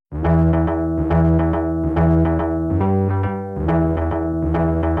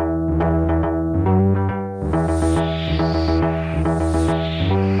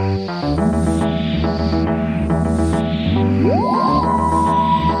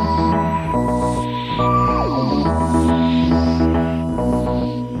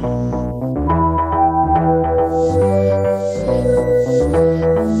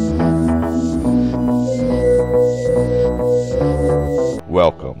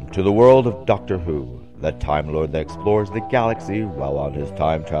Welcome to the world of Doctor Who, the Time Lord that explores the galaxy while on his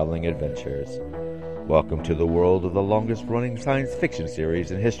time-traveling adventures. Welcome to the world of the longest-running science fiction series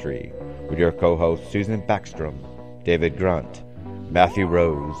in history, with your co-hosts Susan Backstrom, David Grunt, Matthew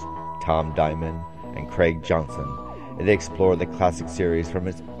Rose, Tom Diamond, and Craig Johnson. And they explore the classic series from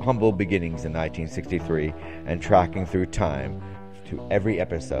its humble beginnings in 1963 and tracking through time to every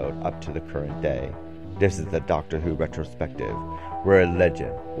episode up to the current day. This is the Doctor Who retrospective, where a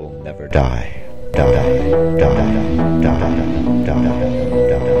legend will never die.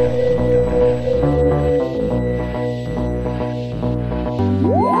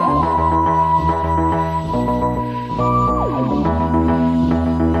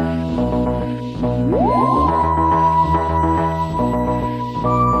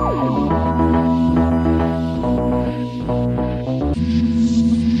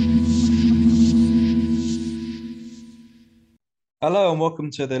 Hello and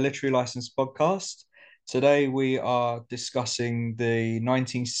welcome to the Literary License podcast. Today we are discussing the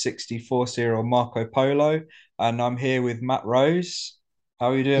 1964 serial Marco Polo, and I'm here with Matt Rose.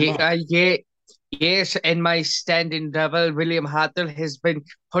 How are you doing, Matt? Yes, and my stand-in double, William Hartle, has been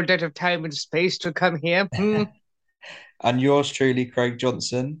pulled out of time and space to come here. And yours truly, Craig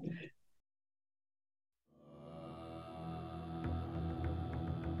Johnson.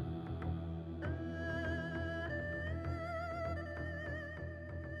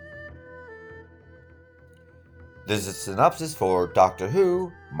 This is a synopsis for Doctor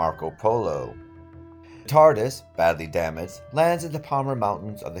Who, Marco Polo. TARDIS, badly damaged, lands in the Palmer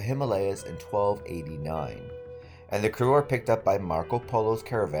Mountains of the Himalayas in 1289, and the crew are picked up by Marco Polo's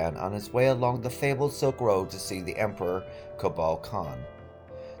caravan on its way along the fabled Silk Road to see the Emperor Kublai Khan.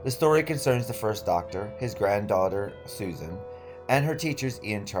 The story concerns the First Doctor, his granddaughter Susan, and her teachers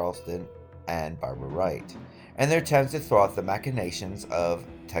Ian Charleston and Barbara Wright, and their attempts to thwart the machinations of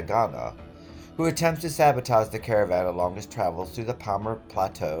Tagana, who attempts to sabotage the caravan along his travels through the Palmer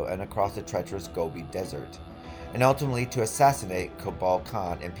Plateau and across the treacherous Gobi Desert, and ultimately to assassinate Kublai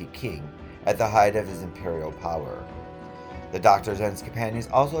Khan in Peking at the height of his imperial power. The Doctor and his companions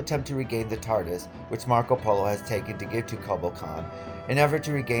also attempt to regain the TARDIS, which Marco Polo has taken to give to Kublai Khan in order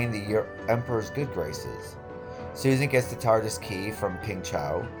to regain the Emperor's good graces. Susan gets the TARDIS key from Ping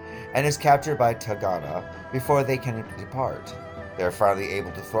Chao and is captured by Tagana before they can depart. They are finally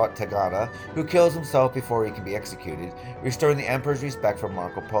able to thwart Tagana, who kills himself before he can be executed, restoring the Emperor's respect for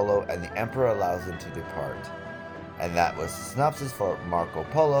Marco Polo, and the Emperor allows them to depart. And that was the synopsis for Marco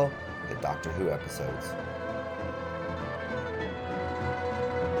Polo, the Doctor Who episodes.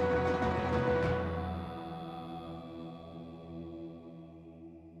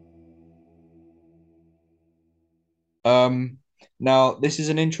 Now this is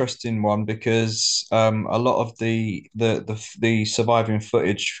an interesting one because a lot of the surviving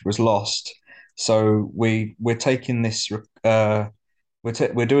footage was lost, so we're taking this we're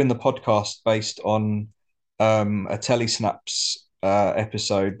doing the podcast based on a Telesnaps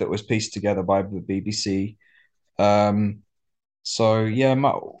episode that was pieced together by the BBC. So yeah,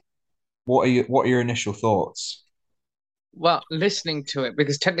 Matt, what are your initial thoughts? Well, listening to it,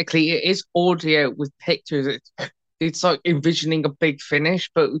 because technically it is audio with pictures. It's like envisioning a big finish,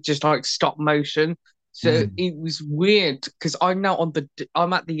 but just like stop motion. So it was weird because I'm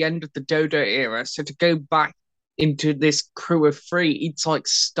at the end of the Dodo era. So to go back into this crew of three, it's like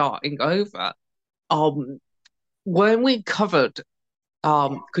starting over. When we covered,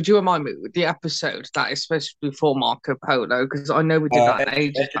 could you remind me the episode that is supposed to be for Marco Polo? Because I know we did that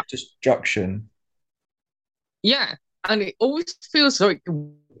ages back. Destruction. Yeah, and it always feels like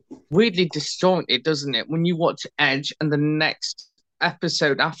weirdly disjointed, doesn't it? When you watch Edge and the next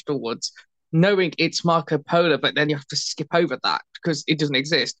episode afterwards, knowing it's Marco Polo, but then you have to skip over that because it doesn't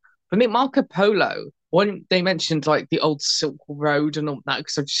exist. But I think Marco Polo, when they mentioned like the old Silk Road and all that,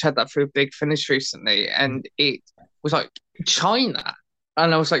 because I just had that for a big finish recently, and it was like China,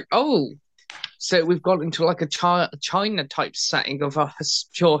 and I was like, oh, so we've got into like a China type setting of a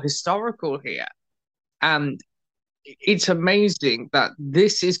pure historical here, and it's amazing that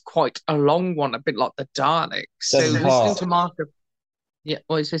this is quite a long one, a bit like the Daleks. So listening to Marco, yeah,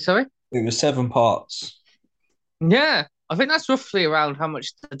 what is it? Sorry, it was 7 parts. Yeah, I think that's roughly around how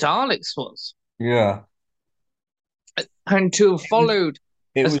much the Daleks was. Yeah, and to have followed,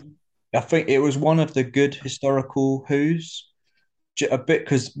 I think it was one of the good historical Who's. A bit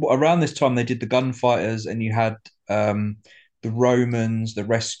because around this time they did the gunfighters, and you had the Romans, the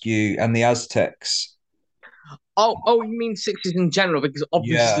Rescue, and the Aztecs. Oh, you mean 60s in general? Because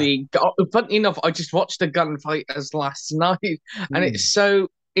obviously, funny enough, I just watched the gunfighters last night, and it's so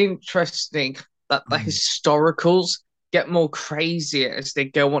interesting that the historicals get more crazier as they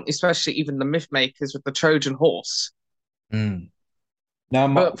go on, especially even the myth makers with the Trojan horse. Mm. Now,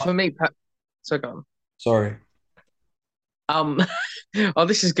 But for me, so go on. sorry. Um, oh,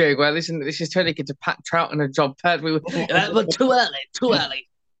 this is going well, isn't it? This is turning into Pat Trout and a John Pert. But too early, too early.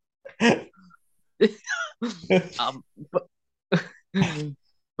 But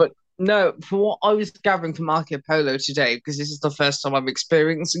but no, from what I was gathering from Marco Polo today, because this is the first time I'm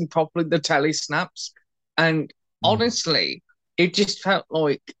experiencing properly the telly snaps, and honestly, it just felt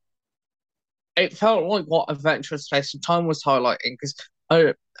like what Adventurous Space and Time was highlighting. Because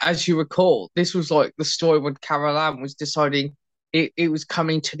as you recall, this was like the story when Carol Ann was deciding it was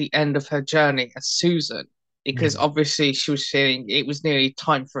coming to the end of her journey as Susan, because obviously she was feeling it was nearly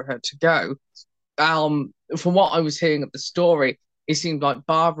time for her to go. From what I was hearing of the story, it seemed like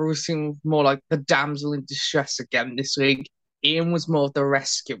Barbara seemed more like the damsel in distress again this week. Ian was more of the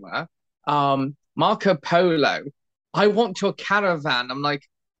rescuer. Marco Polo, I want your caravan. I'm like,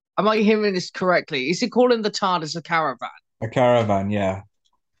 am I hearing this correctly? Is he calling the TARDIS a caravan? A caravan, yeah.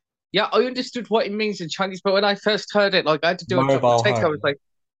 Yeah, I understood what it means in Chinese, but when I first heard it, like I had to do a double Mobile take. I home. was like,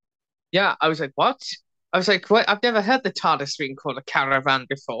 yeah, I was like, what? I was like, what? I've never heard the TARDIS being called a caravan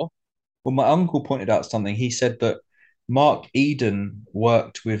before. Well, my uncle pointed out something. He said that Mark Eden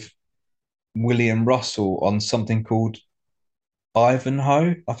worked with William Russell on something called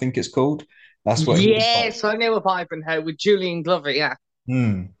Ivanhoe, I think it's called. That's what he was like. Yes, I know of Ivanhoe with Julian Glover. Yeah,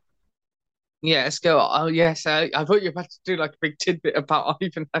 Hmm. yeah. Let's go. Oh, yes. I thought you were about to do like a big tidbit about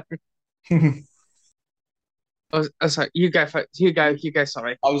Ivanhoe. I was like, you go first. You go. You go.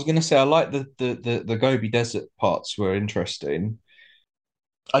 Sorry. I was going to say I like the Gobi Desert parts were interesting.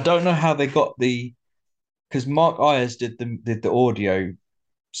 I don't know how they got the because Mark Ayers did the audio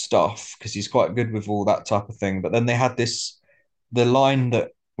stuff because he's quite good with all that type of thing. But then they had the line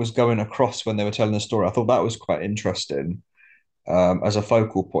that was going across when they were telling the story. I thought that was quite interesting as a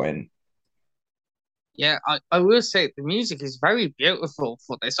focal point. Yeah, I will say the music is very beautiful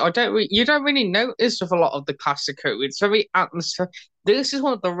for this. You don't really notice with a lot of the classical. It's very atmospheric. This is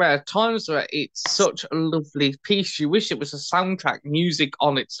one of the rare times where it's such a lovely piece. You wish it was a soundtrack music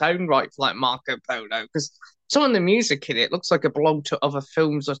on its own right, for like Marco Polo, because some of the music in it looks like it belonged to other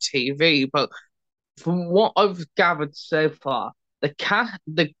films or TV. But from what I've gathered so far,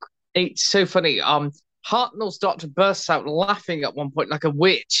 it's so funny. Hartnell's doctor bursts out laughing at one point like a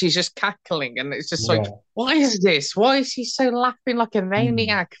witch. She's just cackling, and it's just like, Yeah. what is this? Why is he so laughing like a Mm.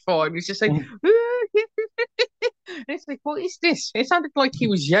 maniac for? And he's just like, it's like, what is this? It sounded like he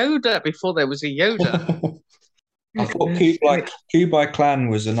was Yoda before there was a Yoda. I thought Kublai Clan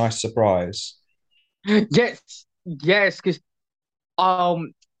was a nice surprise. Yes, yes, because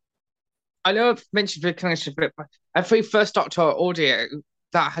um, I know I've mentioned the connection bit, but every first Doctor audio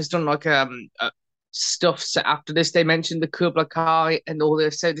that has done like stuff set after this, they mentioned the Kubla Kai and all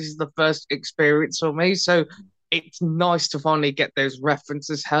this. So this is the first experience for me. So it's nice to finally get those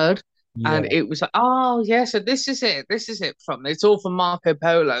references heard. Yeah. And it was like, oh yeah, so this is it. This is it from. It's all from Marco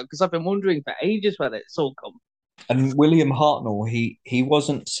Polo because I've been wondering for ages whether it's all come. And William Hartnell, he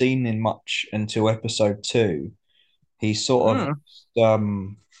wasn't seen in much until episode 2. He sort of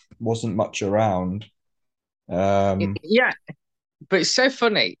Mm. wasn't much around. Um, Yeah, but it's so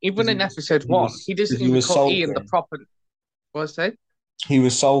funny. Even in episode one, he doesn't he even was call Ian the sulking. proper. What's that? He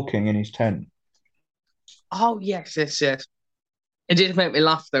was sulking in his tent. Oh yes, yes, yes. It did make me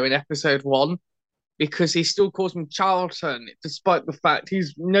laugh though in episode one because he still calls him Charlton, despite the fact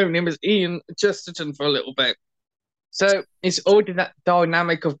he's known him as Ian Chesterton for a little bit. So it's already that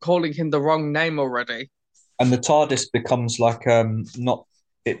dynamic of calling him the wrong name already. And the TARDIS becomes like not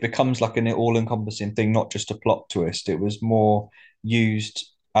it becomes like an all-encompassing thing, not just a plot twist. It was more used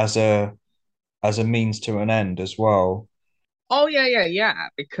as a means to an end as well. Oh yeah, yeah, yeah.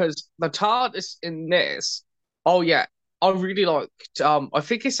 Because the TARDIS in this, oh yeah, I really liked. I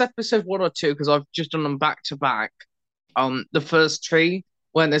think it's episode one or two because I've just done them back to back. The first three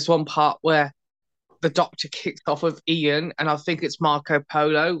when there's one part where the doctor kicks off with Ian, and I think it's Marco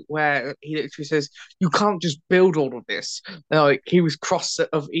Polo, where he literally says, "You can't just build all of this." Like he was cross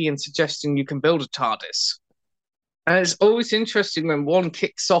of Ian suggesting you can build a TARDIS, and it's always interesting when one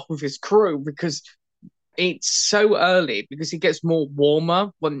kicks off with his crew because it's so early because it gets more warmer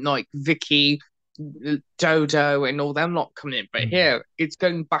when like Vicky, Dodo, and all them not come in. But here it's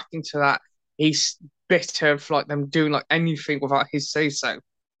going back into that he's bitter for like them doing like anything without his say so.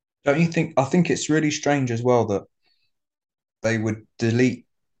 Don't you think? I think it's really strange as well that they would delete.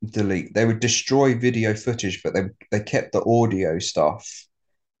 They would destroy video footage, but they kept the audio stuff.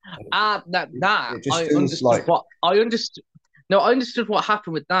 That It just I feels understood like what I understood. No, I understood what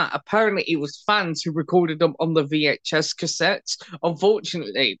happened with that. Apparently, it was fans who recorded them on the VHS cassettes.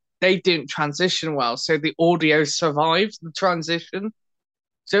 Unfortunately, they didn't transition well, so the audio survived the transition.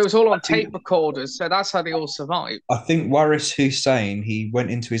 So it was all I on tape think recorders. So that's how they all survived. I think Waris Hussein, he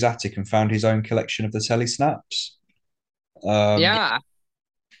went into his attic and found his own collection of the telly snaps. Um, Yeah,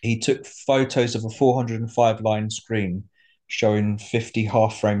 he took photos of a 405 line screen showing 50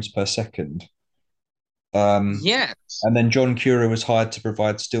 half frames per second. Um, yes, and then John Cura was hired to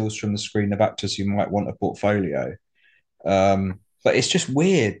provide stills from the screen of actors who might want a portfolio. But it's just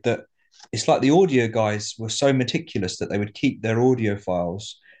weird that it's like the audio guys were so meticulous that they would keep their audio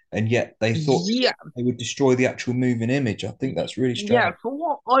files, and yet they thought yeah, they would destroy the actual moving image. I think that's really yeah. strange. For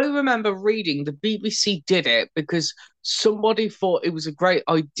what I remember reading, the BBC did it because somebody thought it was a great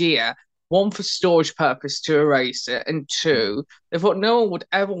idea. One, for storage purpose to erase it, and two, they thought no one would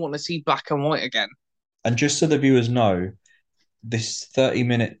ever want to see black and white again. And just so the viewers know, this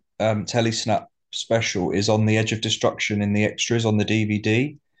 30-minute telesnap special is on the edge of destruction in the extras on the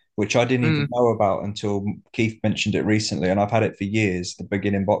DVD, which I didn't even Mm. know about until Keith mentioned it recently, and I've had it for years, the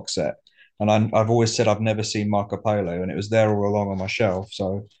beginning box set. And I've always said I've never seen Marco Polo, and it was there all along on my shelf.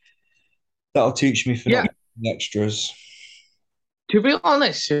 So that'll teach me for not Yeah, watching extras. to be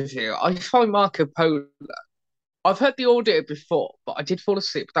honest with you, I find Marco Polo. I've heard the audio before, but I did fall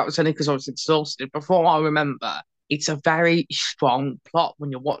asleep. That was only because I was exhausted. Before I remember, it's a very strong plot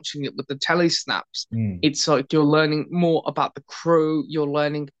when you're watching it with the telesnaps. Mm. It's like you're learning more about the crew, you're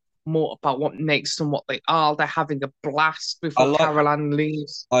learning more about what makes them what they are. They're having a blast I before like Caroline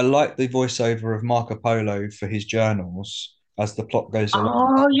leaves. I like the voiceover of Marco Polo for his journals as the plot goes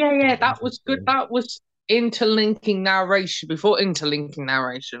along. Oh, yeah, yeah, that was good. Interesting. That was interlinking narration before interlinking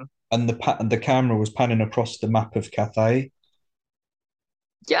narration. And the camera was panning across the map of Cathay.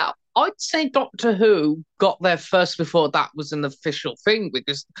 Yeah, I'd say Doctor Who got there first before that was an official thing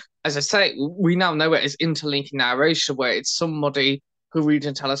because, as I say, we now know it as interlinking narration, where it's somebody who reads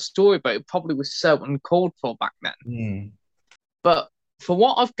and tell a story, but it probably was so uncalled for back then. Mm. But for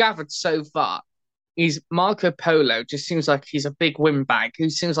what I've gathered so far, is Marco Polo just seems like he's a big windbag who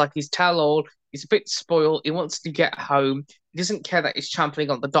seems like he's tell all. He's a bit spoiled. He wants to get home. He doesn't care that he's trampling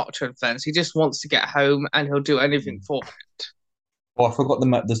on the Doctor and things. He just wants to get home, and he'll do anything for it. Oh, I forgot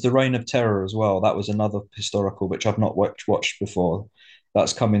there's the Reign of Terror as well. That was another historical which I've not watched before.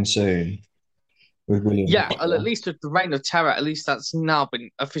 That's coming soon with William Yeah, well, at Wyler. least with the Reign of Terror, at least that's now been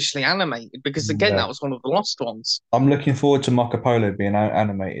officially animated because again, Yeah, that was one of the lost ones. I'm looking forward to Marco Polo being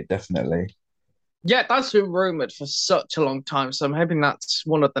animated. Definitely. Yeah, that's been rumored for such a long time, so I'm hoping that's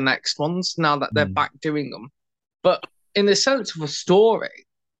one of the next ones now that they're Mm. back doing them. But in the sense of a story,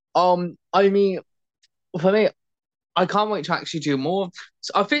 I mean, for me, I can't wait to actually do more.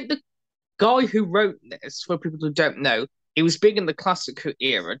 So I think the guy who wrote this, for people who don't know, he was big in the classic Who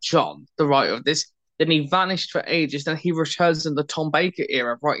era, John, the writer of this. Then he vanished for ages. Then he returns in the Tom Baker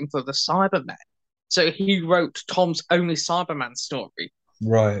era, writing for the Cybermen. So he wrote Tom's only Cyberman story.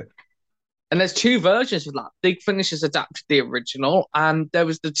 Right. And there's two versions of that. Big Finish has adapted the original, and there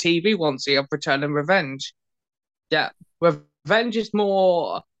was the TV one, so you have Return and Revenge. Yeah, Revenge is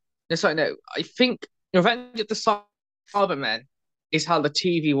more. No, sorry, no. I think Revenge of the Cybermen is how the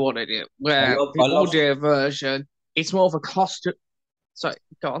TV wanted it, where I the love audio version it's more of a cluster. Sorry,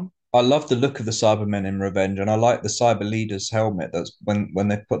 go on. I love the look of the Cybermen in Revenge, and I like the Cyber Leader's helmet. That's when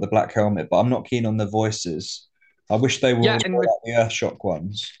they put the black helmet, but I'm not keen on the voices. I wish they were Yeah, all and like the Earthshock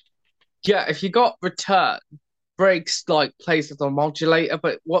ones. yeah, if you got Return, Breaks like plays with a modulator,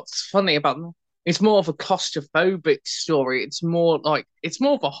 but what's funny about them? It's more of a claustrophobic story. It's more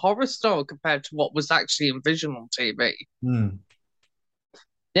of a horror story compared to what was actually envisioned on TV. Hmm.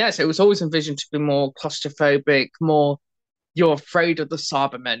 Yes, it was always envisioned to be more claustrophobic, more you're afraid of the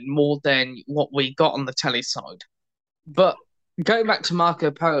Cybermen more than what we got on the telly side. But going back to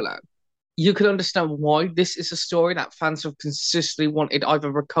Marco Polo, you can understand why this is a story that fans have consistently wanted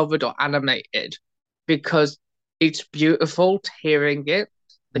either recovered or animated because it's beautiful to hearing it.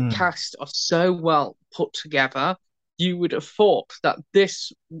 The Hmm. cast are so well put together. You would have thought that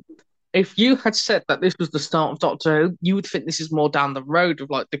this, if you had said that this was the start of Doctor Who, you would think this is more down the road of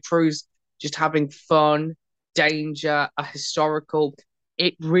like the crews just having fun, danger, a historical.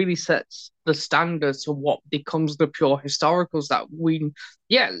 It really sets the standards for what becomes the pure historicals that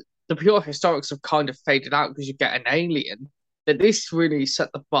yeah, the pure historics have kind of faded out because you get an alien. But this really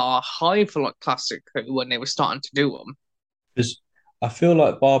set the bar high for like classic Who when they were starting to do them. Because I feel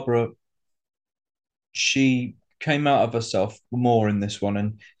like Barbara, she came out of herself more in this one,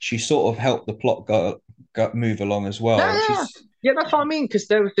 and she sort of helped the plot go move along as well. Yeah, Yeah, that's what I mean. Because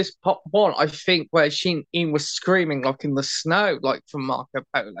there was this pop one, I think, where she and Ian was screaming like in the snow, like from Marco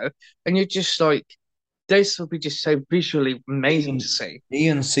Polo, and you're just like, this would be just so visually amazing to Ian, see.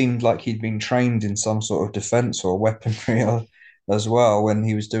 Ian seemed like he'd been trained in some sort of defense or weaponry as well when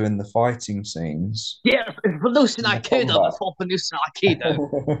he was doing the fighting scenes Yeah, Venusian in the Aikido combat. before Venusian Aikido.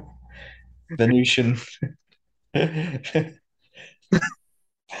 Venusian.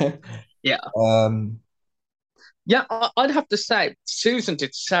 Yeah, um, yeah, I'd have to say Susan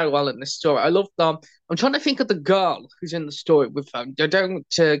did so well in this story. I love I'm trying to think of the girl who's in the story with them. I don't want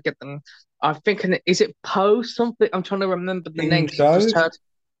to get them. I think is it Poe something? I'm trying to remember the King name because I've just Cho, heard.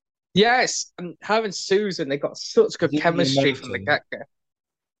 Yes, and her and Susan, they got such good presumably chemistry from the American, get-go.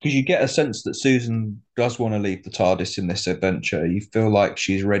 because you get a sense that Susan does want to leave the TARDIS in this adventure. You feel like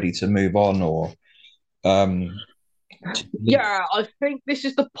she's ready to move on or um, to leave. Yeah, I think this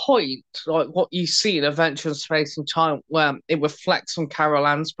is the point, like what you see in Adventure in Space and Time, where it reflects on Carol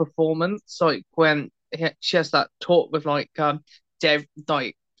Ann's performance. Like when she has that talk with Dave,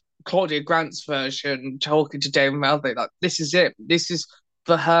 like Claudia Grant's version, talking to Dave Melvin, like this is it. This is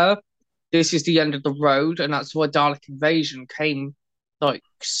for her. This is the end of the road, and that's why Dalek Invasion came like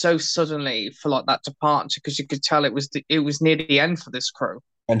so suddenly for like that departure because you could tell it was near the end for this crew.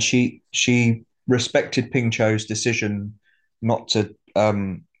 And she respected Ping Cho's decision not to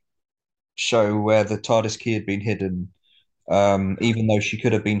show where the TARDIS key had been hidden, even though she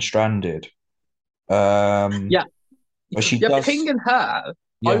could have been stranded. Um, Yeah, but she yeah, Ping does, and her.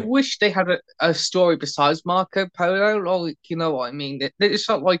 I yeah, wish they had a story besides Marco Polo. Like, you know what I mean? It's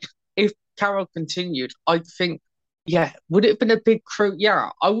not like if Carol continued, I think, yeah, would it have been a big crew? Yeah,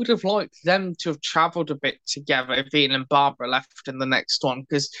 I would have liked them to have traveled a bit together if Ian and Barbara left in the next one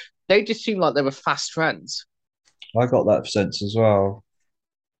because they just seemed like they were fast friends. I got that sense as well.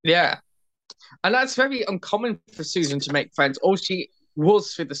 Yeah. And that's very uncommon for Susan to make friends. All she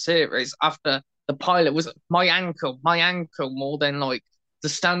was through the series after the pilot was my ankle, more than like the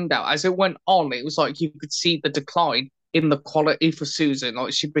standout. As it went on, it was like you could see the decline in the quality for Susan.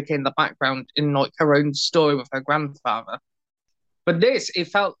 Like she became the background in like her own story with her grandfather. But this, it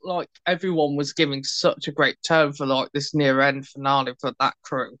felt like everyone was giving such a great turn for like this near end finale for that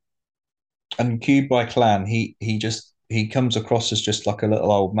crew. And Cube by Clan, he comes across as just like a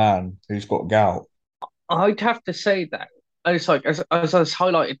little old man who's got gout. I'd have to say that. And it's like as I was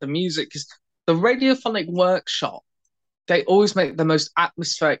highlighted the music is the radiophonic workshop. They always make the most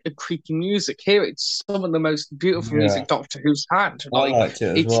atmospheric and creaky music. Here, it's some of the most beautiful Yeah, music Doctor Who's had. I Like liked it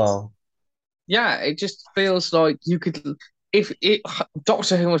as it's well. yeah, it just feels like you could if it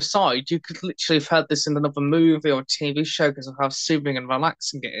Doctor Who aside, you could literally have heard this in another movie or TV show because of how soothing and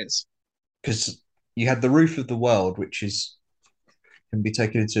relaxing it is. Because you had the roof of the world, which is can be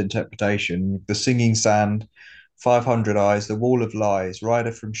taken into interpretation. The Singing Sand, 500 Eyes, The Wall of Lies,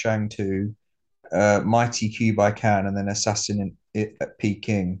 Rider from Shang-Tu, Mighty Q by Can, and then Assassin at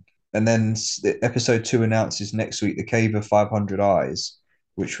Peking. And then episode 2 announces next week the Cave of 500 Eyes,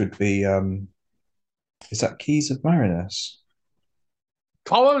 which would be, is that Keys of Marinus?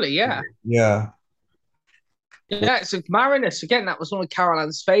 Probably, yeah. Yeah. Yeah, so Marinus, again, that was one of Carol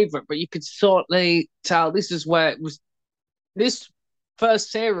Ann's favourite, but you could certainly tell this is where it was this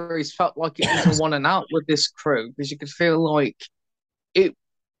first series felt like it was a one and out with this crew because you could feel like it.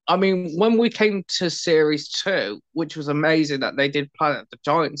 I mean, when we came to series two, which was amazing that they did Planet of the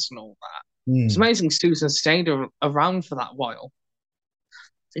Giants and all that, it's Mm. amazing Susan stayed around for that while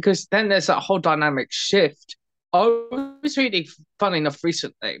because then there's that whole dynamic shift. I was reading, funny enough,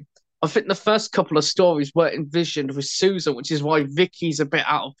 recently. I think the first couple of stories were envisioned with Susan, which is why Vicky's a bit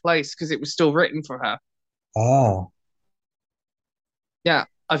out of place because it was still written for her. Oh, Yeah,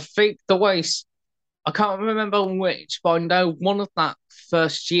 I think the way I can't remember which, but I know one of that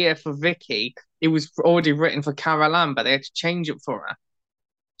first year for Vicky, it was already written for Carol Ann, but they had to change it for her.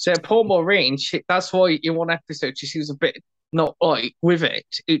 So poor Maureen, that's why in one episode she was a bit not like with it.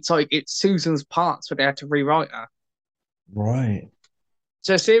 It's like it's Susan's parts where they had to rewrite her. right.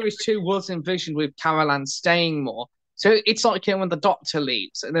 So series two was envisioned with Carol Ann staying more. So it's like when the Doctor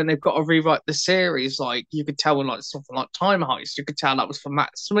leaves, and then they've got to rewrite the series. Like you could tell, when like something like Time Heist, you could tell that was for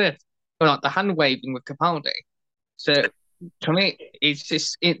Matt Smith, or like the hand waving with Capaldi. So to me, it's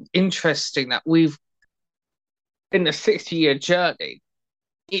just interesting that we've in the 60-year journey.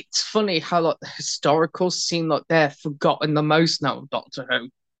 It's funny how like the historicals seem like they're forgotten the most now of Doctor Who.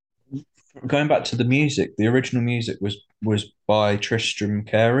 Going back to the music, the original music was by Tristram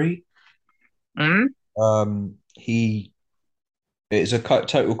Carey. Mm? He it is a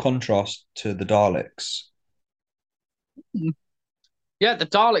total contrast to the Daleks. Yeah, the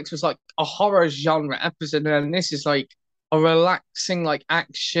Daleks was like a horror genre episode, and this is like a relaxing, like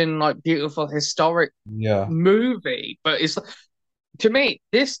action, like beautiful historic Yeah. movie. But it's to me,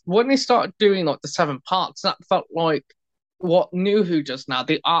 this when they started doing like the 7 parts, that felt like what New Who does now,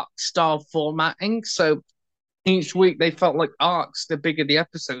 the arc style formatting. So each week they felt like arcs, the bigger the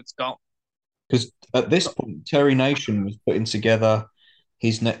episodes got. Because at this point, Terry Nation was putting together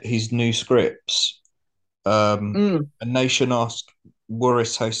his new scripts. Mm. And Nation asked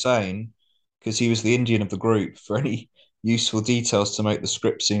Waris Hossein, because he was the Indian of the group, for any useful details to make the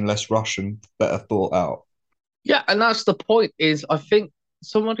script seem less Russian, better thought out. Yeah, and that's the point. Is I think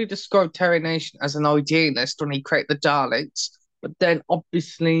somebody described Terry Nation as an idealist when he created the Daleks, but then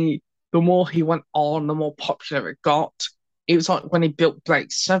obviously the more he went on, the more popular it got. It was like when he built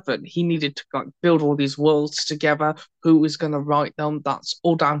Blake Seven, he needed to like build all these worlds together. Who was going to write them? That's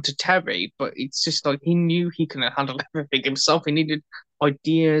all down to Terry. But it's just like he knew he couldn't handle everything himself. He needed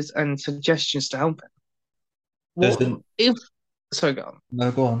ideas and suggestions to help him. There's What been if? So go on.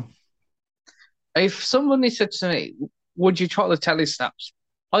 no go on. If somebody said to me, would you try the telesnaps?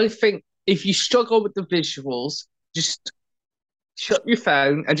 I think if you struggle with the visuals, just shut your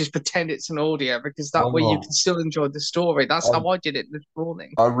phone and just pretend it's an audio because that way you Well, can still enjoy the story. That's I, how I did it this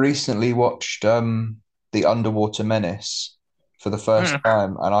morning. I recently watched The Underwater Menace for the first Mm.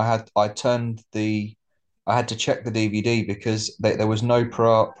 time, and I had to check the DVD because there was no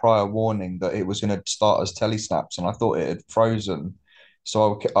prior warning that it was going to start as telesnaps, and I thought it had frozen.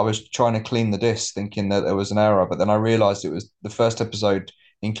 So I was trying to clean the disc, thinking that there was an error, but then I realized it was the first episode,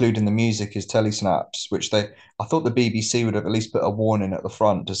 including the music, is telesnaps, which I thought the BBC would have at least put a warning at the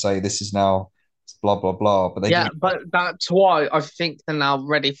front to say this is now blah blah blah, but they Yeah, didn't. but that's why I think they're now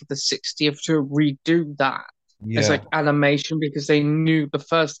ready for the 60th to redo that as Yeah. like animation because they knew the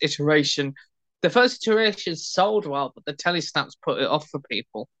first iteration sold well, but the telesnaps put it off for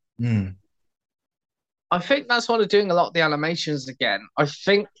people. Mm. I think that's why they're doing a lot of the animations again. I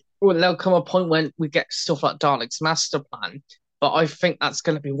think there'll come a point when we get stuff like Dalek's Master Plan, but I think that's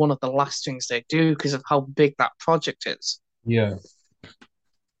going to be one of the last things they do because of how big that project is. Yeah,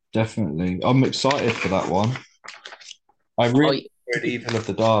 definitely. I'm excited for that one. I really I enjoyed Evil of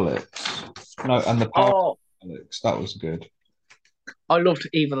the Daleks. No, and the Power oh, of the Daleks. That was good. I loved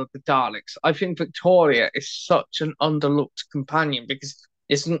Evil of the Daleks. I think Victoria is such an underlooked companion because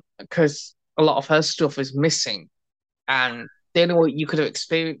a lot of her stuff is missing, and the only way you could have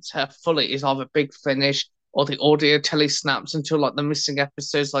experienced her fully is either Big Finish or the audio telesnaps until like the missing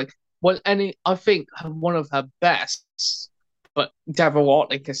episodes. Like, well, I think one of her best, but Deborah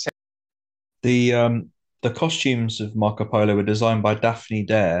Watling has said, The costumes of Marco Polo were designed by Daphne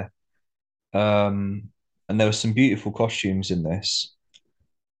Dare. And there were some beautiful costumes in this.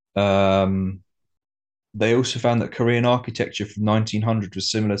 Um, they also found that Korean architecture from 1900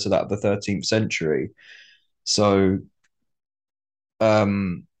 was similar to that of the 13th century. So,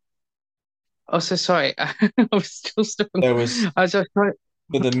 um, "Oh, so sorry, I was still stuck. there was I was just trying.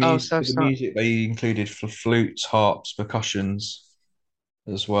 Oh, so for the sorry. music they included for flutes, harps, percussions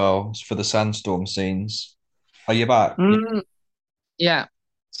as well for the sandstorm scenes. Are you back? Yeah. Mm, yeah,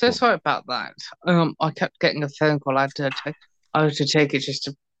 so sorry about that. I kept getting a phone call. I had to take it just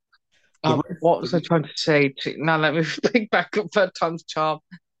to. The What was I riff, trying to say? Now let me pick back up third time's charm.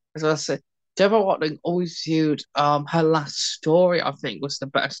 As I said, Deborah Watling always viewed her last story. I think was the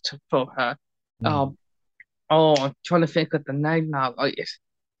best for her. mm, Um, oh, I'm trying to think of the name now. Like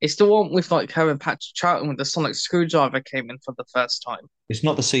it's the one with like her and Patrick Troughton when the sonic screwdriver came in for the first time. it's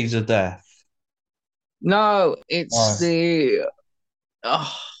not the Seeds of Death. No, it's No. the.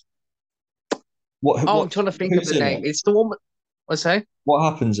 Oh, I'm trying to think of Who's the in name. it? It's the one. What's that?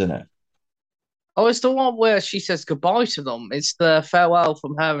 What happens in it? Oh, it's the one where she says goodbye to them. It's the farewell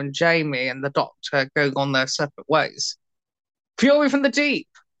from her and Jamie and the Doctor going on their separate ways. Fury from the Deep.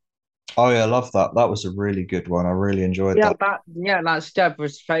 Oh yeah, I love that. That was a really good one. I really enjoyed that. That's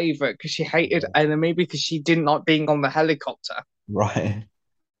Deborah's favorite because she hated Enemy because she didn't like being on the helicopter. Right.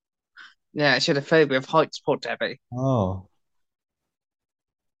 Yeah, she had a phobia of heights, poor Debbie. Oh.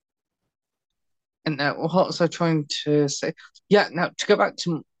 And now, what was I trying to say? Yeah, now to go back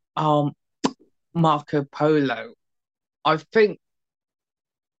to Marco Polo, I think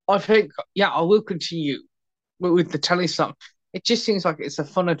yeah, I will continue with the telly stuff. It just seems like it's a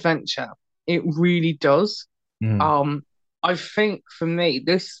fun adventure. It really does. Mm. Um, I think for me,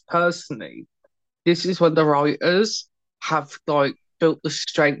 this personally, this is when the writers have like built the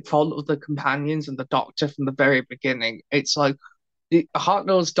strength on of the companions and the Doctor from the very beginning. It's like the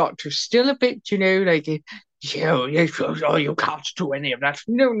Hartnell's Doctor still a bit, like you can't do any of that.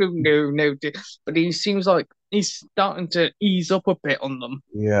 No, no, no, no. But he seems like he's starting to ease up a bit on them.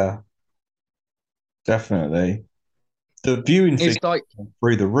 Yeah, definitely. The viewing It's figures like, went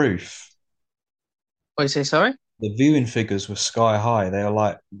through the roof. what you say, sorry? The viewing figures were sky high. They were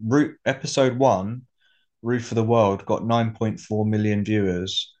like episode one, Roof of the World got 9.4 million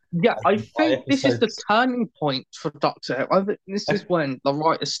viewers. Yeah, And I then by think this is episode the turning point for Doctor Who. I think this is when the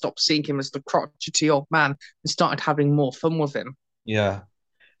writers stopped seeing him as the crotchety old man and started having more fun with him. yeah,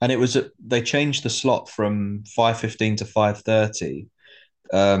 and it was they changed the slot from 5:15 to 5:30,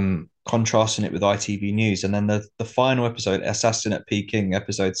 contrasting it with ITV News, and then the final episode, Assassin at Peking,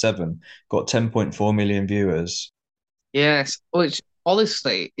 episode 7, got 10.4 million viewers. Yes, which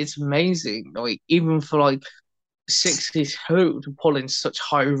honestly, it's amazing. Like even for like 60s Who to pull in such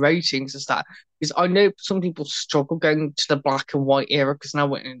high ratings as that. Because I know some people struggle going to the black and white era because now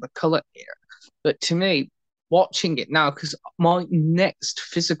we're in the color era. But to me, watching it now, because my next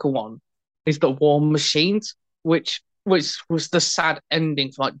physical one is the War Machines, which was the sad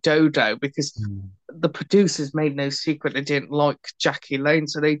ending for like Dodo because Mm. the producers made no secret they didn't like Jackie Lane,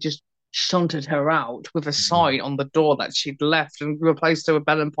 so they just shunted her out with a sign on the door that she'd left and replaced her with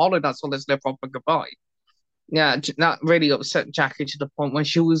Belle and Polo. That's all. There's no proper goodbye. Yeah, that really upset Jackie to the point when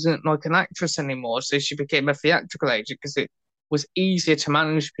she wasn't like an actress anymore. So she became a theatrical agent because it was easier to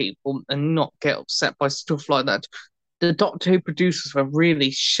manage people and not get upset by stuff like that. The Doctor Who producers were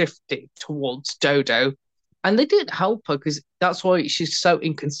really shifted towards Dodo, and they didn't help her because that's why she's so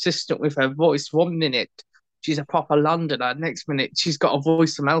inconsistent with her voice. One minute she's a proper Londoner, next minute she's got a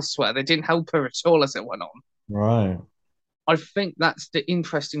voice from elsewhere. They didn't help her at all as it went on. Right. I think that's the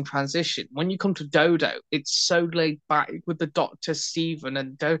interesting transition. When you come to Dodo, it's so laid back with the Doctor, Stephen,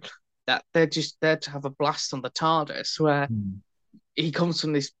 and Dodo that they're just there to have a blast on the TARDIS, where Mm. he comes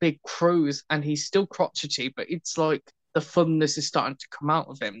from this big cruise and he's still crotchety, but it's like the funness is starting to come out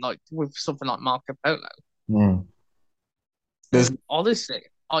of him, like with something like Marco Polo. Mm. There's And honestly,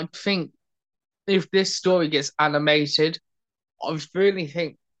 I think if this story gets animated, I really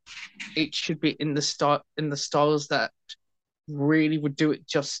think it should be in the styles that really would do it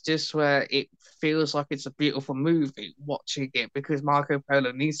justice, where it feels like it's a beautiful movie watching it because Marco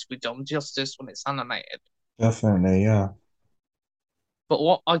Polo needs to be done justice when it's animated. definitely, yeah. But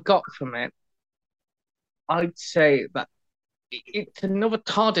what I got from it, I'd say that it's another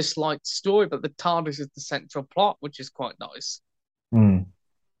TARDIS-like story, but the TARDIS is the central plot, which is quite nice. Mm.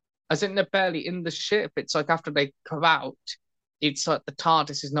 As in, they're barely in the ship. It's like after they come out, it's like the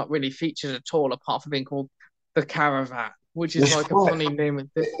TARDIS is not really featured at all, apart from being called the Caravan, which is It's like a quite. funny name.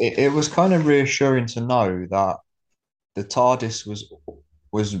 It was kind of reassuring to know that the TARDIS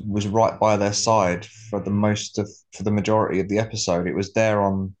was right by their side for the majority of the episode. It was there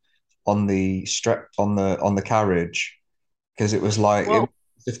on the strap on the carriage because it was like it was Well,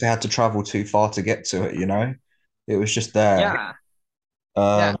 as if they had to travel too far to get to it. It was just there. yeah,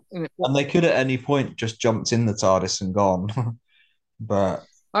 yeah. Um, and they could at any point just jumped in the TARDIS and gone. But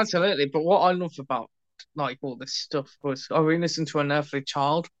Absolutely. But what I love about like all this stuff was I really listened to An Earthly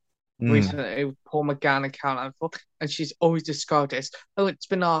Child mm, recently with Paul McGann and Cal Anthony, and she's always described it as, oh, it's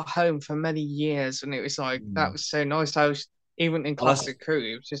been our home for many years. And it was like, that mm. was so nice. I was, even in And I, Classic Who,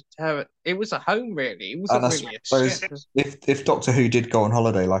 it was just it was a home, really. It and wasn't I really a ship. suppose if Doctor Who did go on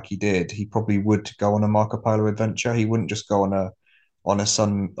holiday like he did, he probably would go on a Marco Polo adventure. He wouldn't just go on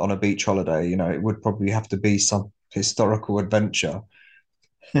a beach holiday. It would probably have to be some historical adventure.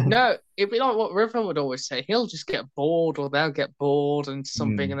 No, it'd be like what River would always say. He'll just get bored, or they'll get bored and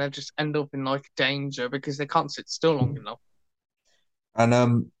something, Mm. and they'll just end up in like danger because they can't sit still long enough.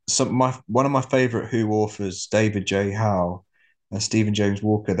 And my one of my favorite Who authors, David J. Howe and Stephen James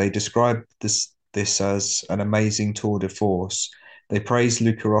Walker, they describe this as an amazing tour de force. They praise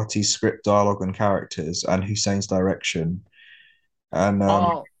Lucarotti's script, dialogue, and characters, and Hussein's direction. And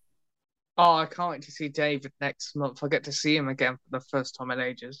Oh, oh, I can't wait to see David next month. I get to see him again for the first time in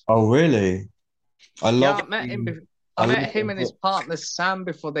ages. oh, really? I Yeah, love I met him. the I I met love him and his the partner Sam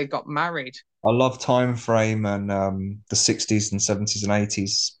before they got married. I love Time Frame and the 60s and 70s and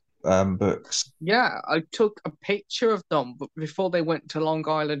 80s books. Yeah, I took a picture of them before they went to Long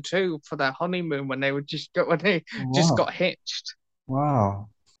Island too for their honeymoon when they just Wow. got hitched. Wow.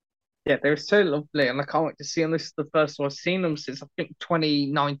 Yeah, they were so lovely, and I can't wait to see them. This is the first time I've seen them since I think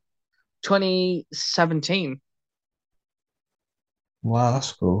 2017. Wow,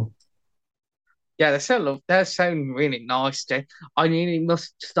 that's cool. Yeah, they're so really nice. I really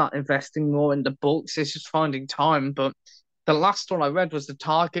must start investing more in the books. It's just finding time. But the last one I read was the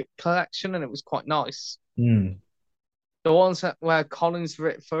Target collection, and it was quite nice. Mm, The ones where Collins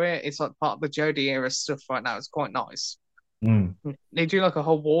writ for it, it's like part of the Jodie era stuff right now. It's quite nice. mm. They do like a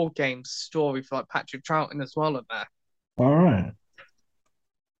whole war game story for like Patrick Troughton as well in there. All right.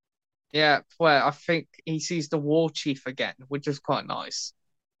 Yeah, where I think he sees the war chief again, which is quite nice.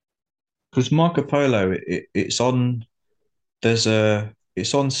 Because Marco Polo, it's on.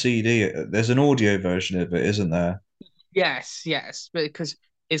 It's on CD. There's an audio version of it, isn't there? Yes, yes, because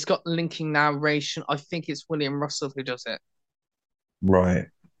it's got linking narration. I think it's William Russell who does it. Right.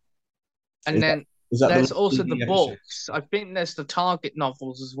 And Is that then is that the there's also the CD episode? books. I think there's the Target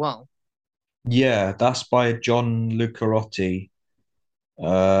novels as well. Yeah, that's by John Lucarotti.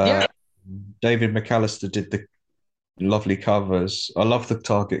 Uh, Yeah, David McAllister did the lovely covers. I love the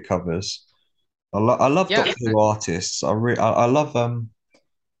Target covers. I love yeah, Doctor Who artists. I love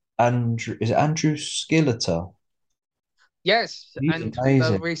Andrew. Is it Andrew Skilleter? yes. He's And the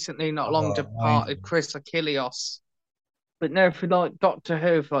amazing. recently not long Oh, departed amazing. Chris Achilleos. But no, for like Doctor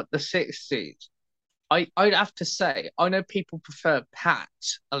Who for like the 60s, I'd have to say, I know people prefer Pat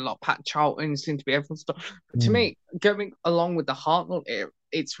a lot. Pat Charlton seems to be everyone's stuff. But to Mm, me, going along with the Hartnell era,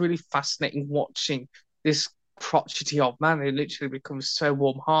 it's really fascinating watching this crotchety old man who literally becomes so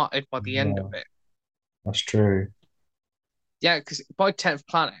warm-hearted by the end of yeah, it. that's true. Yeah, because by 10th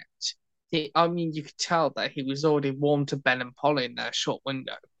Planet, I mean, you could tell that he was already warm to Ben and Polly in their short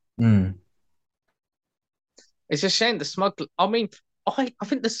window. Mm. It's a shame the smuggler. I mean, I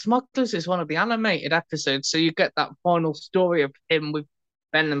think the smugglers is one of the animated episodes, so you get that final story of him with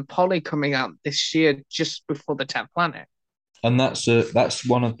Ben and Polly coming out this year just before the 10th planet. And that's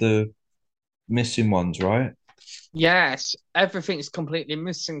one of the missing ones, right? Yes, everything's completely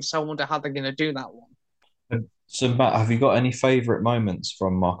missing, so I wonder how they're going to do that one. So, Matt, have you got any favorite moments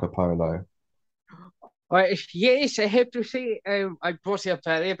from Marco Polo? Right, yes, I have to say, I brought it up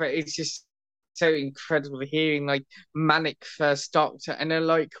earlier, but it's just so incredible hearing like Manic First Doctor, and then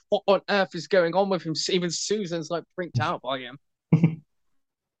like, what on earth is going on with him? Even Susan's like freaked out by him.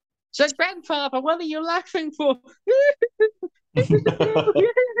 She's like, grandfather, what are you laughing for?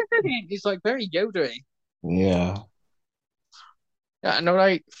 He's like very Yodery. Yeah. Yeah, and I'm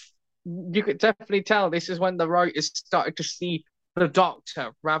like, you could definitely tell this is when the writers started to see the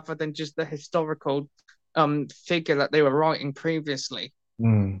Doctor rather than just the historical figure that they were writing previously.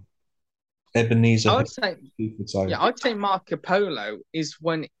 Mm. Ebenezer I would Hill, say, people say. yeah, I'd say Marco Polo is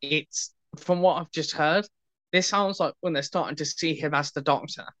when it's from what I've just heard. This sounds like when they're starting to see him as the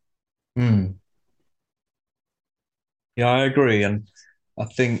Doctor. Mm. Yeah, I agree. And I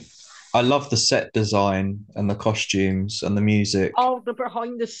think I love the set design and the costumes and the music. Oh, the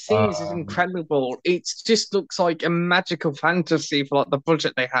behind the scenes is Um, incredible. It just looks like a magical fantasy for like the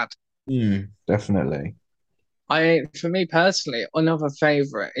budget they had. definitely. For me personally, another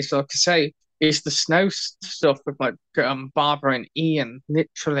favorite is like I say, is the snow stuff with like Barbara and Ian.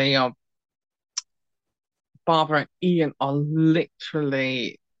 Literally, Barbara and Ian are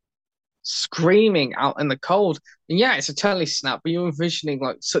literally screaming out in the cold. And yeah, it's a telly snap, but you're envisioning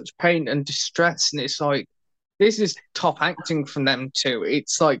like such pain and distress, and it's like this is top acting from them too.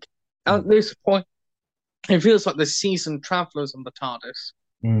 It's like at this point, it feels like the seasoned travelers on the TARDIS.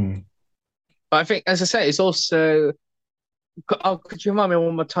 Mm. But I think, as I say, it's also. Oh, could you remind me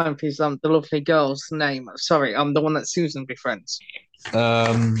one more time, please? The lovely girl's name. Sorry, the one that Susan befriends.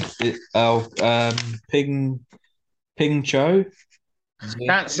 Ping Ping Cho.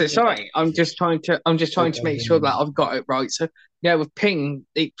 That's it. Sorry, I'm just trying to make sure that I've got it right. So yeah, with Ping,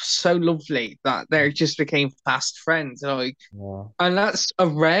 it's so lovely that they just became fast friends. Like, Yeah. and that's a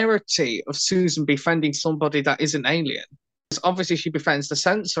rarity of Susan befriending somebody that is an alien. Obviously she befriends the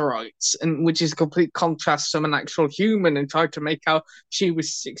Sensorites, and which is a complete contrast from an actual human, and tried to make out she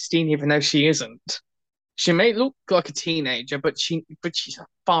was 16 even though she isn't. She may look like a teenager, but she's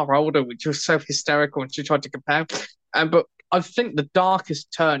far older, which was so hysterical when she tried to compare. But I think the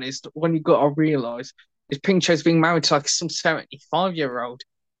darkest turn is when you got to realise is Pincho's being married to like some 75-year-old.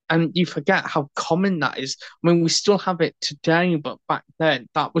 And you forget how common that is. I mean, we still have it today, but back then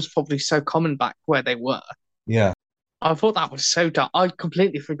that was probably so common back where they were. Yeah. I thought that was so dark. I'd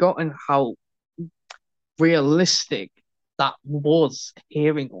completely forgotten how realistic that was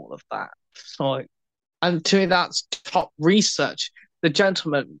hearing all of that. So, and to me, that's top research. The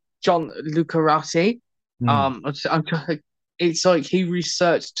gentleman, John Lucarotti, Mm. it's like he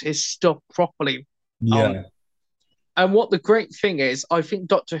researched his stuff properly. Yeah. And what the great thing is, I think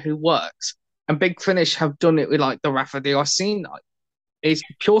Doctor Who works, and Big Finish have done it with like the Wrath of the Iceni, is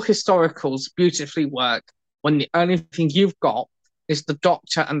pure historicals beautifully work when the only thing you've got is the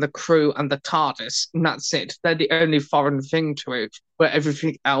Doctor and the crew and the TARDIS, and that's it. They're the only foreign thing to it. Where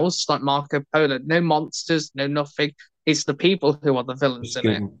everything else, like Marco Polo, no monsters, no nothing. It's the people who are the villains Just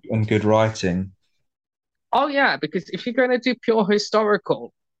in it. good and good writing. Oh yeah, because if you're going to do pure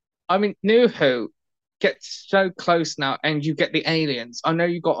historical, I mean, New Who gets so close now, and you get the aliens. I know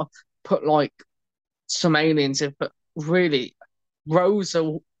you got put like some aliens in, but really,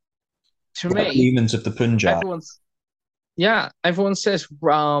 Rosa, to Like me, Demons of the Punjab. everyone's yeah, everyone says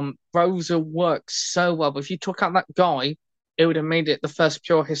Rosa works so well, but if you took out that guy, it would have made it the first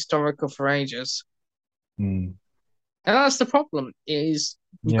pure historical for ages. Mm, And that's the problem, is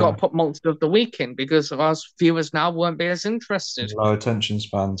you've got yeah, to put Monster of the Week in because us viewers now won't be as interested. low attention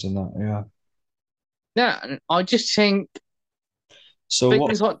spans and that. Yeah. Yeah, and I just think So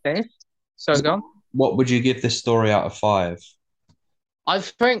things like this. So go on. what would you give this story out of five? I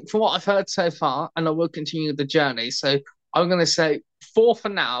think from what I've heard so far, and I will continue the journey. So I'm going to say four for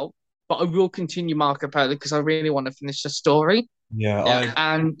now, but I will continue Marco Polo because I really want to finish the story. Yeah, Yeah,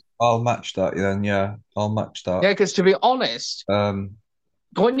 and I'll match that then. Yeah, I'll match that. yeah, because to be honest, Um,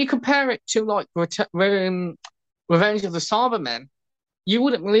 when you compare it to like Revenge of the Cybermen, you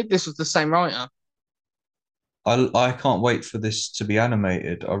wouldn't believe this was the same writer. I can't wait for this to be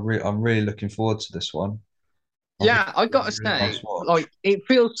animated. I'm really looking forward to this one. I think Yeah, I it'll be gotta a really say, nice watch. like it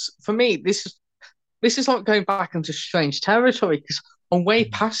feels for me, this is like going back into strange territory because I'm way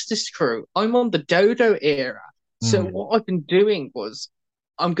past this crew. I'm on the Dodo era. So Mm, what I've been doing was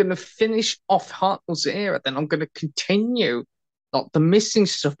I'm gonna finish off Hartnell's era, then I'm gonna continue like the missing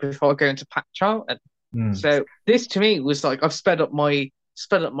stuff before I go into Pat Charlton. mm, So this to me was like I've sped up my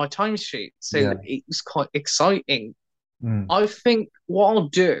timesheet. So yeah. it was quite exciting. Mm, I think what I'll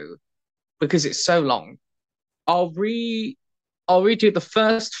do, because it's so long, I'll re I'll redo the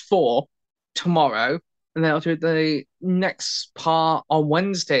first four tomorrow, and then I'll do the next part on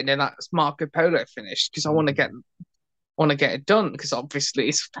Wednesday, and then that's Marco Polo finished because I want to get it done because obviously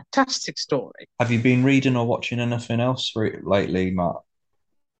it's a fantastic story. have you been reading or watching anything else lately, Matt?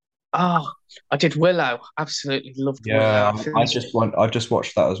 Oh, I did Willow. Absolutely loved Willow. Yeah, I finished. I just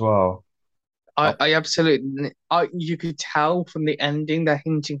watched that as well. I, I absolutely. You could tell from the ending they're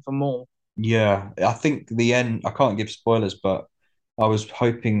hinting for more. yeah, I think the end. I can't give spoilers, but I was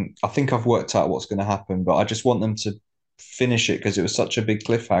hoping. I think I've worked out what's going to happen, but I just want them to finish it because it was such a big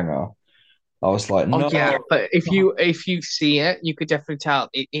cliffhanger. I was like, Oh no. yeah, but if you see it, you could definitely tell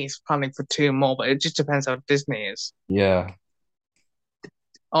it is planning for two more. But it just depends how Disney is. Yeah.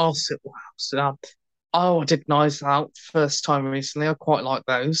 Also, wow, oh, I did Knives Out first time recently. I quite like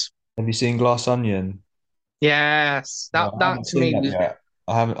those. Have you seen Glass Onion? Yes, No, that I that haven't to seen me that was yet.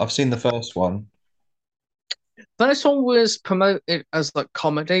 I haven't. I've seen the first one. first one was promoted as like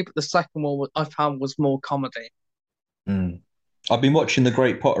comedy, but the second one I found was more comedy. Mm. I've been watching The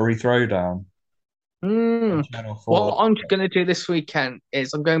Great Pottery Throwdown on Mm. Channel 4. What I'm gonna do this weekend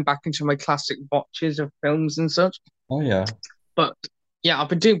is I'm going back into my classic watches of films and such. Oh yeah. But yeah, I've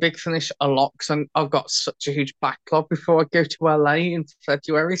been doing Big Finish a lot because I've got such a huge backlog before I go to LA in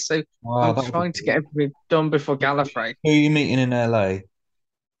February. So Wow, I'm that would be trying to get cool. everything done before Gallifrey. Who are you meeting in LA?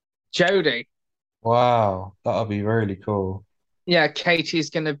 Jodie, Wow, that would be really cool. yeah, Katie's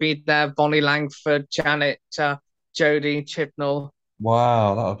going to be there. Bonnie Langford, Janet, Jodie, Chibnall.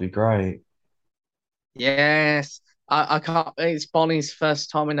 Wow, that would be great. Yes, I can't. It's Bonnie's first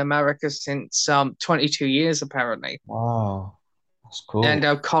time in America since 22 years apparently, Wow, that's and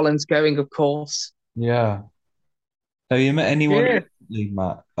cool. Colin's going, of course. Yeah. Have you met anyone Yeah. recently,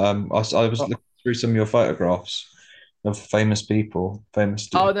 Matt? I was looking through some of your photographs of famous people, famous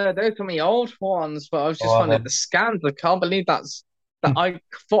Oh dudes. no, those are my old ones, but I was Oh, just are finding they? the scans. I can't believe that I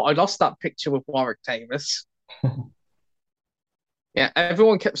thought I lost that picture with Warwick Davis. Yeah,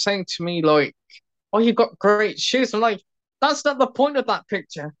 everyone kept saying to me like, "Oh, you've got great shoes." I'm like, "That's not the point of that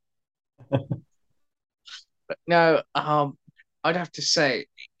picture." But no, I'd have to say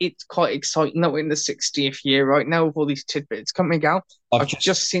it's quite exciting that we're in the 60th year right now with all these tidbits coming out. I've I've just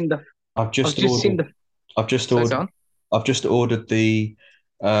just seen the. I've I've just just seen ordered the. I've just So go ordered on. I've just ordered the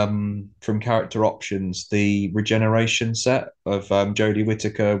from Character Options the regeneration set of Jodie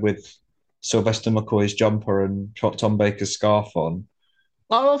Whittaker with Sylvester McCoy's jumper and Tom Baker's scarf on.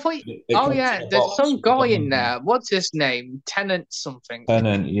 Oh, I thought, It oh comes yeah, in a there's box some with the guy in diamond there. What's his name? Tenant something.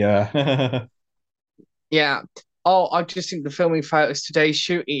 pennant, yeah. Yeah. Oh, I've just seen the filming photos today.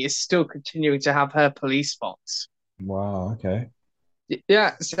 Shooty is still continuing to have her police box. Wow, okay.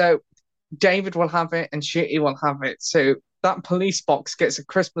 Yeah, so David will have it and Shooty will have it. So that police box gets a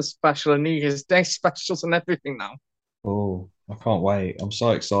Christmas special and New Year's Day specials and everything now. Oh, I can't wait. I'm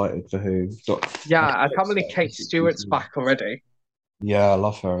so excited for who. Yeah, I'm I so can't believe excited for Kate Stewart's 63. back already. Yeah, I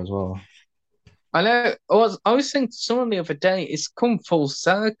love her as well. I know. I was saying to someone the other day, it's come full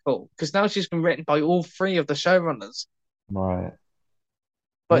circle because now she's been written by all three of the showrunners. Right.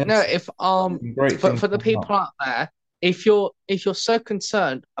 But no, Yes, if great but things for the coming up. people out there, if you're so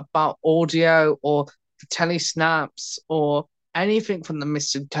concerned about audio or the telesnaps or anything from the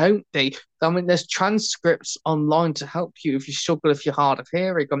missing, don't they? I mean, there's transcripts online to help you if you struggle, if you're hard of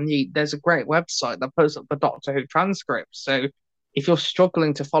hearing. I mean, there's a great website that posts up the Doctor Who transcripts. So if you're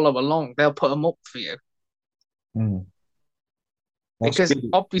struggling to follow along, they'll put them up for you. That's because good.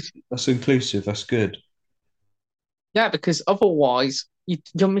 obviously, That's inclusive. That's good. yeah, because otherwise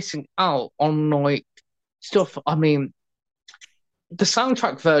you're missing out on like stuff. I mean, the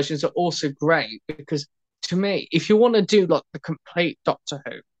soundtrack versions are also great because to me, if you want to do like the complete Doctor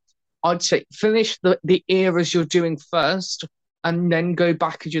Who, I'd say finish the eras you're doing first and then go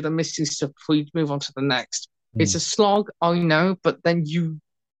back and do the missing stuff before you move on to the next. It's a slog, I know, but then you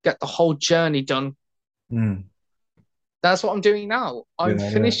get the whole journey done. That's what I'm doing now. I'm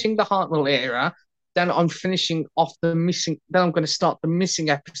finishing the Hartnell era, then I'm finishing off the missing, then I'm going to start the missing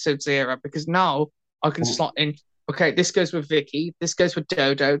episodes era because now I can slot in, okay, this goes with Vicky, this goes with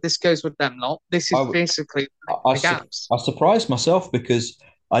Dodo, this goes with them lot. This is basically the gaps. I surprised myself because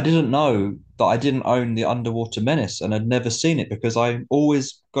I didn't know that I didn't own the Underwater Menace and had never seen it because I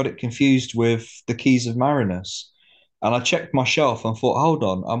always got it confused with the Keys of Marinus. And I checked my shelf and thought, hold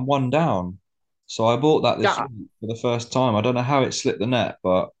on, I'm one down. So I bought that this week for the first time. I don't know how it slipped the net,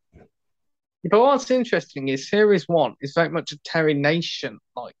 but what's interesting is Series 1 is very much a Terry Nation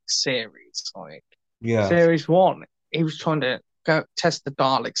like series. Like Series 1, he was trying to go test the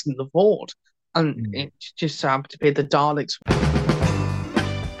Daleks in the vault, and it just happened to be the Daleks.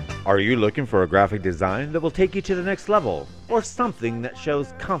 Are you looking for a graphic design that will take you to the next level? Or something that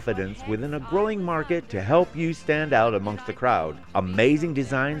shows confidence within a growing market to help you stand out amongst the crowd? Amazing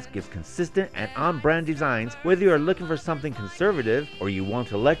Designs gives consistent and on-brand designs whether you are looking for something conservative or you want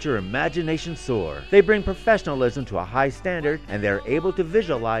to let your imagination soar. They bring professionalism to a high standard and they're able to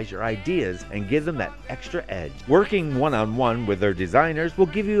visualize your ideas and give them that extra edge. Working one-on-one with their designers will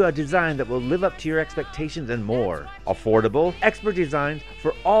give you a design that will live up to your expectations and more. Affordable, expert designs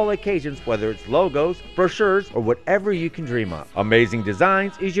for all occasions, whether it's logos, brochures, or whatever you can dream of. Amazing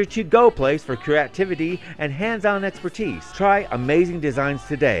Designs is your to-go place for creativity and hands-on expertise. Try Amazing Designs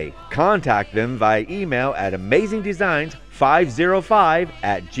today. Contact them via email at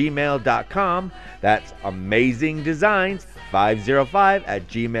amazingdesigns505@gmail.com. That's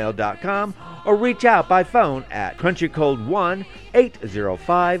amazingdesigns505@gmail.com, or reach out by phone at country code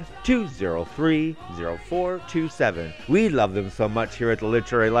 1-805-203-0427. We love them so much here at the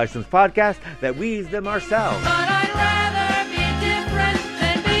Literary License Podcast that we use them ourselves. But I'd rather be different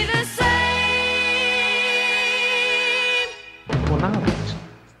than be the same.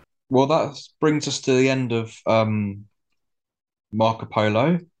 Well, that brings us to the end of Marco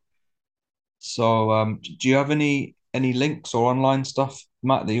Polo. So, do you have any links or online stuff,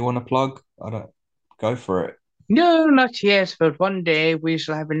 Matt, that you want to plug? I don't go for it. No, not yet, but one day we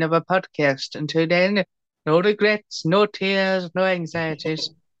shall have another podcast. Until then, no regrets, no tears, no anxieties.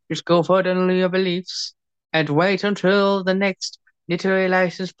 Just go for your beliefs and wait until the next Literary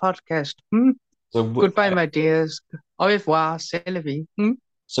License podcast. So goodbye, my dears. Au revoir, c'est la vie.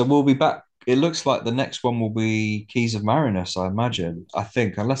 So we'll be back. It looks like the next one will be Keys of Marinus, I imagine. I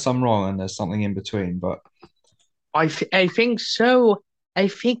think, unless I'm wrong and there's something in between, but I think so. I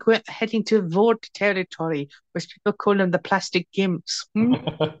think we're heading to Vault territory, which people call them the plastic gimps.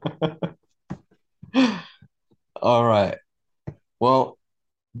 All right. Well,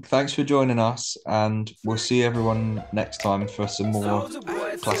 thanks for joining us, and we'll see everyone next time for some more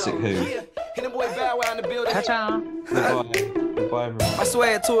Classic Who. Ta-ta. Goodbye. Goodbye, everyone. I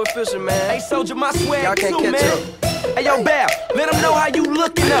swear to official, man. Hey, soldier, my swag y'all can't too, catch man. Up. Hey, yo, Bab, let them know how you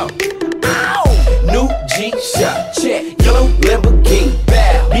looking up. Ow! New G-Shock, check, yellow Lamborghini.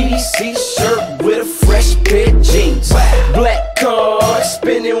 Bab, BBC shirt with a fresh pair of jeans. Wow. Black card,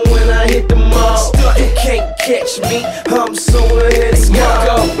 spinning when I hit the mall. You can't catch me, I'm so ahead of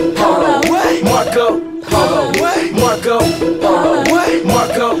Marco Polo. What? Marco Polo. What? Marco Polo. What?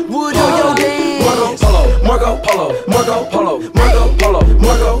 Marco Wood on your dance. Marco Polo. Marco Polo. Marco Polo. Marco Polo.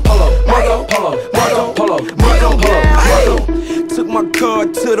 Marco Polo. Marco Polo. Marco Polo. Marco Polo. Took my car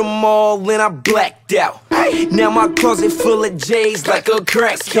to the mall and I blacked out. Now my closet full of J's like a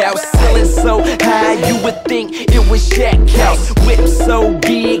crack house. Selling so high you would think it was Shack House. Whip so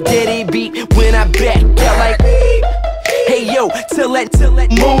big that it beat when I back out like. Hey yo, tell that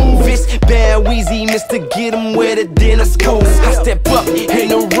move. It's Bad Weezy, Mr. Get 'em wetter than a school. I step up in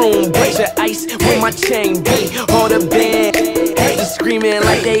the room, break the ice with my chain beat. All the band haters screaming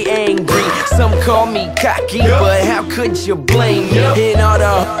like they angry. Some call me cocky, but how could you blame me? And all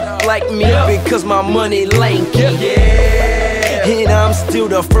the like me because my money lanky. Yeah, and I'm still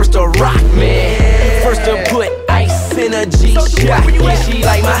the first to rock, man. First to put ice in a G-Shock. Yeah, she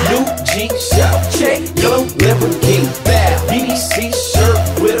like my new G-Shock, check, yellow Lamborghini, bow, BBC shirt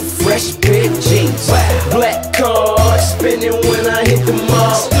with a fresh pair of jeans, wow. Black card, spinning when I hit the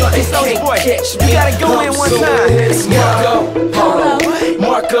mall, they can't catch me, you gotta go in one time, it's Marco Polo,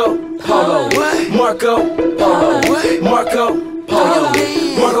 Marco Polo, Marco Polo, Marco Polo,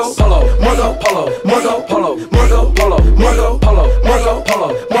 Marco Polo, Marco Polo, Marco Polo, Marco Polo, Marco Polo, Marco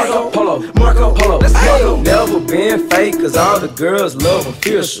Polo, Marco Polo, Marco Polo. Let's go. Never been fake, cause all the girls love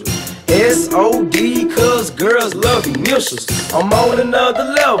official. S.O.D. cause girls love initials. I'm on another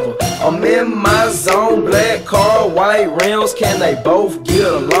level, I'm in my zone. Black car, white rims, can they both get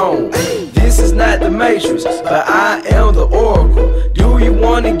along? This is not the Matrix, but I am the Oracle. Do you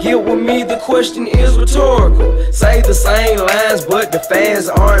wanna get with me? The question is rhetorical. Say the same lines, but the fans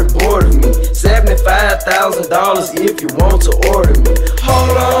aren't bored of me. $75,000 if you want to order me.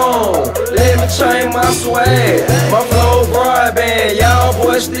 Hold on, let me change my swag. My flow broadband, y'all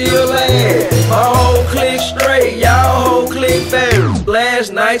boys still land. My whole clique straight, y'all whole clique fair.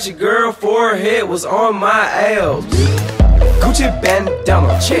 Last night your girl forehead was on my abs. Gucci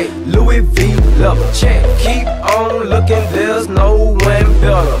bandana, check, Louis V leather, check. Keep on looking, there's no one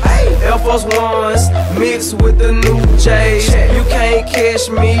better. Air Force Ones mixed with the new J's. You can't catch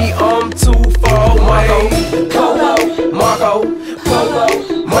me, I'm too far away. Polo, Marco, Polo,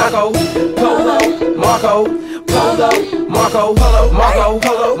 Marco, Polo, Marco, Polo, Marco, Polo, Marco,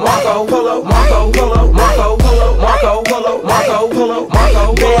 Polo, Marco, Polo, Marco, Polo, Marco, Polo, Marco, Polo, Marco, Polo,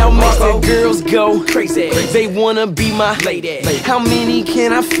 Marco. Now makes the girls go crazy. They wanna be my lady. How many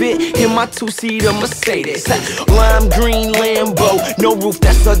can I fit in my two-seater Mercedes? Lime green Lambo, no roof,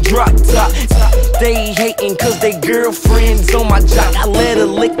 that's a drop top. They hating cause they girlfriends on my jock. I let her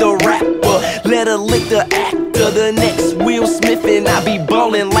lick the rapper, let her lick the actor. The next Will Smith and I be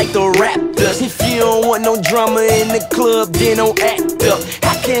ballin' like the Raptors. If you don't want no drama in the club, then don't act up.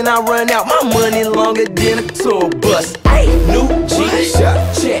 How can I run out my money longer than a tour bus? Hey, new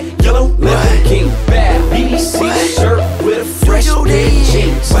G-Shock, check, yellow Lamborghini, bow, BBC shirt with a fresh pair of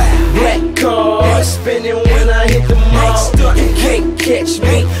jeans, black card, spinning when I hit the mall. You can't catch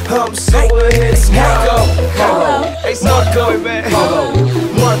me, I'm so ahead. It's Marco Polo, Marco, Polo,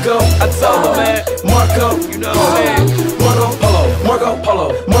 Marco, I told him, man, Marco, you know what I'm saying? Marco Polo, Marco Polo,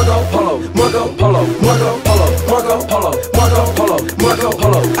 Marco Polo, Marco Polo, Marco Polo, Marco Polo, Marco Polo, Marco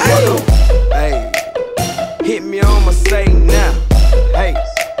Polo, Marco. Hey, hit me on my say now. Hey,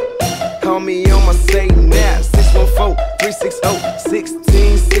 call me on my say now.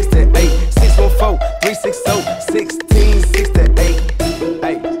 614-360-1668. 614-360-1668.